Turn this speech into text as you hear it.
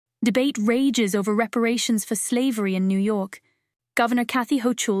Debate rages over reparations for slavery in New York. Governor Kathy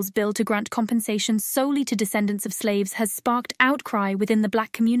Hochul's bill to grant compensation solely to descendants of slaves has sparked outcry within the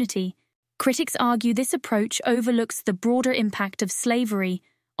Black community. Critics argue this approach overlooks the broader impact of slavery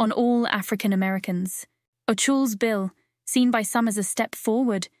on all African Americans. Hochul's bill, seen by some as a step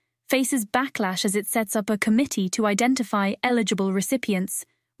forward, faces backlash as it sets up a committee to identify eligible recipients,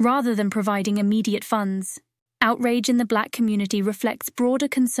 rather than providing immediate funds. Outrage in the Black community reflects broader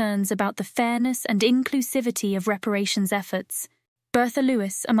concerns about the fairness and inclusivity of reparations efforts. Bertha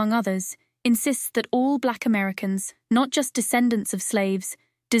Lewis, among others, insists that all Black Americans, not just descendants of slaves,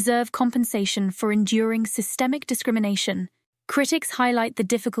 deserve compensation for enduring systemic discrimination. Critics highlight the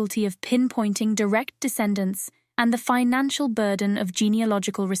difficulty of pinpointing direct descendants and the financial burden of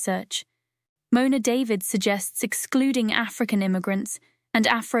genealogical research. Mona David suggests excluding African immigrants and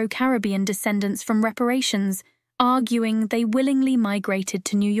Afro-Caribbean descendants from reparations, arguing they willingly migrated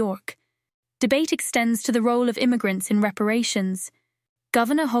to New York. Debate extends to the role of immigrants in reparations.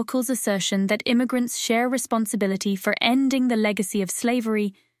 Governor Hochul's assertion that immigrants share responsibility for ending the legacy of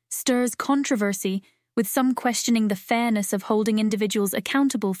slavery stirs controversy, with some questioning the fairness of holding individuals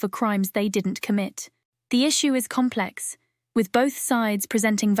accountable for crimes they didn't commit. The issue is complex, with both sides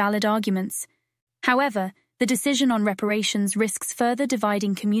presenting valid arguments. However, the decision on reparations risks further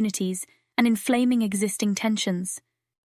dividing communities and inflaming existing tensions.